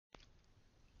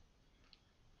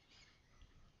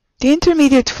The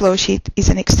intermediate flowsheet is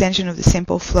an extension of the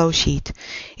simple flowsheet.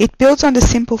 It builds on the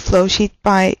simple flowsheet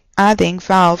by adding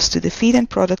valves to the feed and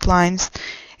product lines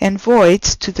and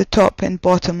voids to the top and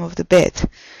bottom of the bed.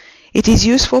 It is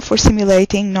useful for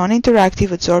simulating non-interactive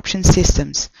adsorption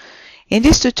systems. In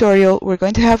this tutorial, we're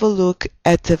going to have a look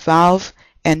at the valve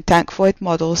and tank void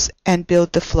models and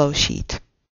build the flowsheet.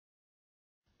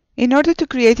 In order to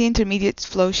create the intermediate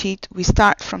flowsheet, we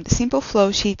start from the simple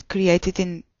flowsheet created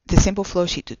in the simple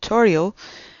flowsheet tutorial,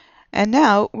 and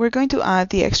now we're going to add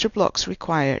the extra blocks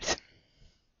required.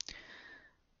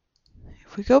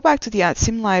 If we go back to the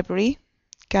AdSim library,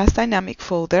 gas dynamic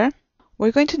folder,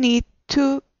 we're going to need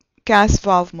 2 gas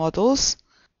valve models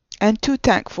and 2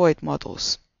 tank void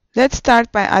models. Let's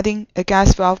start by adding a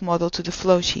gas valve model to the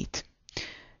flowsheet.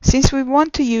 Since we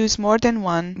want to use more than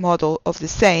one model of the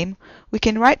same, we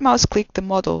can right mouse click the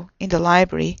model in the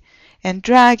library and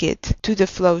drag it to the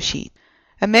flowsheet.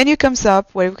 A menu comes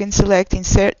up where we can select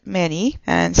Insert Many,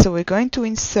 and so we're going to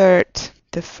insert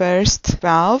the first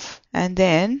valve and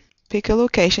then pick a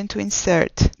location to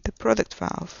insert the product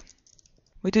valve.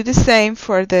 We do the same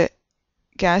for the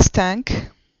gas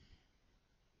tank.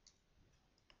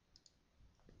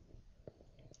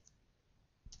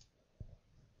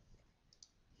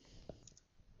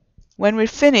 When we're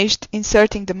finished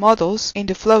inserting the models in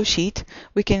the flowsheet,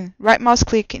 we can right mouse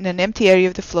click in an empty area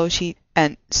of the flowsheet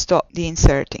and stop the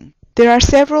inserting. There are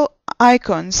several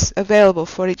icons available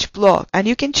for each block, and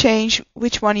you can change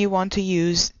which one you want to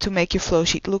use to make your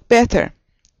flowsheet look better.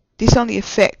 This only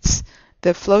affects the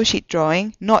flowsheet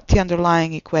drawing, not the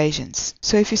underlying equations.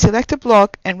 So if you select a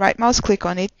block and right mouse click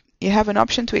on it, you have an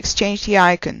option to exchange the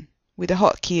icon with a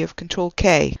hotkey of Ctrl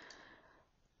K.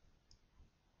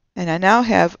 And I now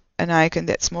have an icon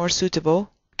that's more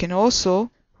suitable. You can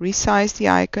also resize the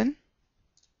icon.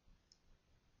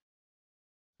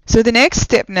 So the next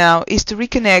step now is to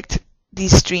reconnect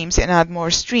these streams and add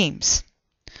more streams.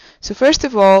 So first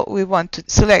of all, we want to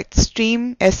select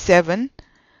stream S7,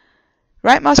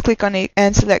 right mouse click on it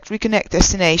and select Reconnect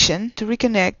Destination to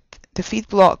reconnect the feed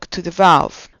block to the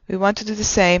valve. We want to do the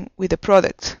same with the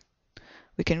product.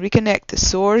 We can reconnect the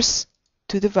source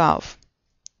to the valve.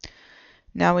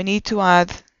 Now we need to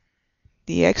add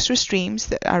the extra streams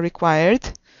that are required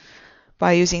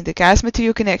by using the gas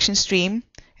material connection stream.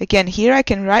 Again, here I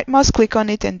can right mouse click on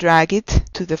it and drag it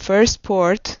to the first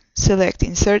port, select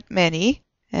Insert Many,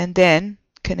 and then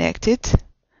connect it,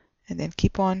 and then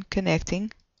keep on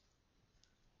connecting.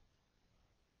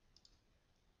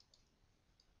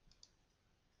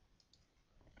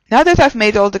 Now that I've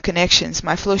made all the connections,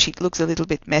 my flowsheet looks a little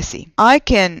bit messy. I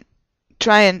can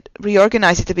try and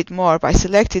reorganize it a bit more by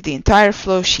selecting the entire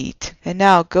flowsheet, and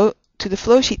now go to the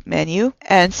flowsheet menu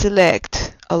and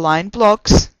select Align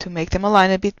Blocks to make them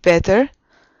align a bit better.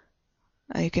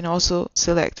 You can also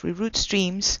select Reroute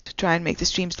Streams to try and make the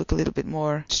streams look a little bit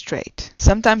more straight.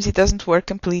 Sometimes it doesn't work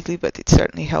completely, but it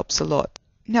certainly helps a lot.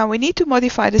 Now we need to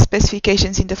modify the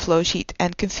specifications in the flowsheet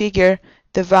and configure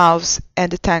the valves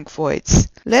and the tank voids.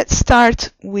 Let's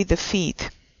start with the feed.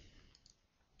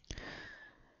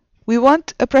 We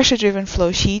want a pressure-driven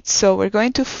flow sheet, so we're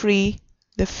going to free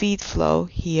the feed flow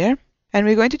here, and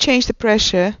we're going to change the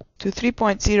pressure to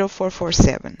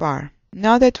 3.0447 bar.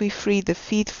 Now that we freed the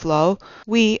feed flow,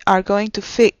 we are going to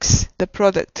fix the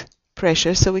product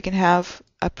pressure so we can have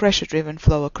a pressure-driven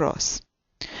flow across.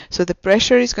 So the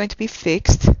pressure is going to be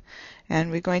fixed,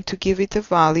 and we're going to give it a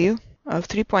value of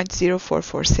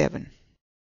 3.0447.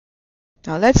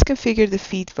 Now let's configure the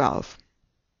feed valve.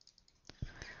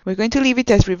 We're going to leave it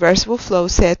as reversible flow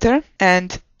setter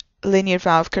and linear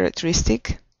valve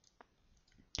characteristic.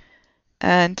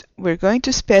 And we're going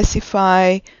to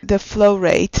specify the flow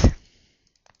rate.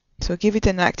 So give it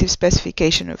an active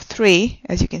specification of 3,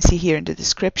 as you can see here in the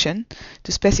description,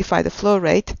 to specify the flow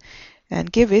rate,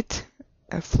 and give it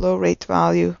a flow rate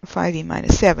value of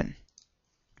 5e-7.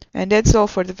 And that's all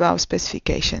for the valve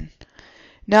specification.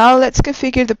 Now let's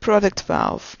configure the product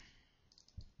valve.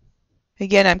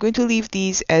 Again, I'm going to leave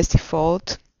these as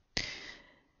default,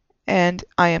 and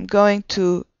I am going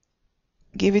to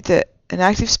give it an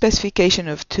active specification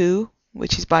of 2,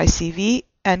 which is by CV,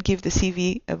 and give the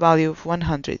CV a value of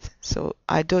 100, so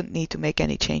I don't need to make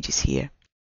any changes here.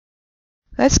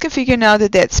 Let's configure now the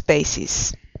dead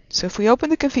spaces. So if we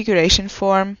open the configuration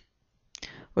form,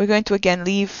 we're going to again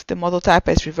leave the model type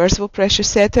as reversible pressure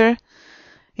setter,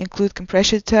 include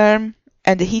compression term,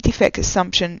 and the heat effect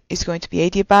assumption is going to be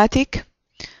adiabatic.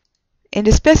 In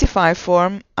the specify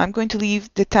form, I'm going to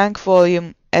leave the tank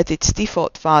volume at its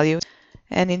default value,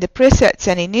 and in the presets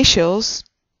and initials,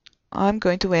 I'm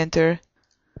going to enter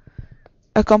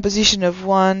a composition of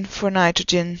 1 for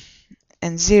nitrogen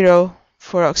and 0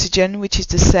 for oxygen, which is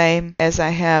the same as I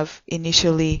have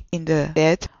initially in the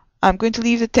bed. I'm going to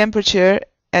leave the temperature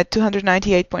at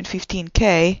 298.15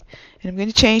 K, and I'm going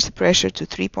to change the pressure to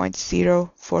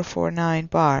 3.0449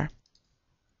 bar.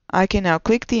 I can now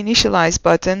click the Initialize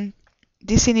button.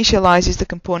 This initializes the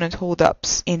component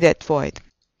holdups in that void.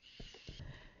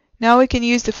 Now we can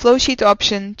use the Flowsheet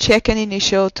option, check an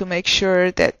initial, to make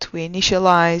sure that we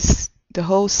initialize the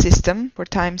whole system for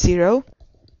time 0.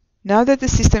 Now that the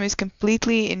system is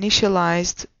completely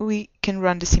initialized, we can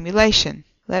run the simulation.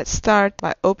 Let's start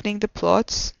by opening the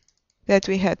plots that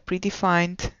we had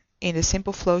predefined in the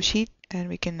simple Flowsheet, and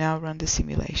we can now run the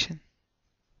simulation.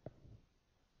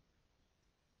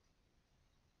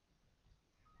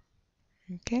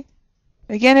 Okay.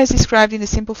 Again, as described in the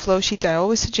simple Flowsheet, I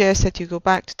always suggest that you go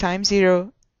back to time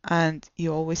 0 and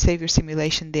you always save your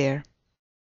simulation there.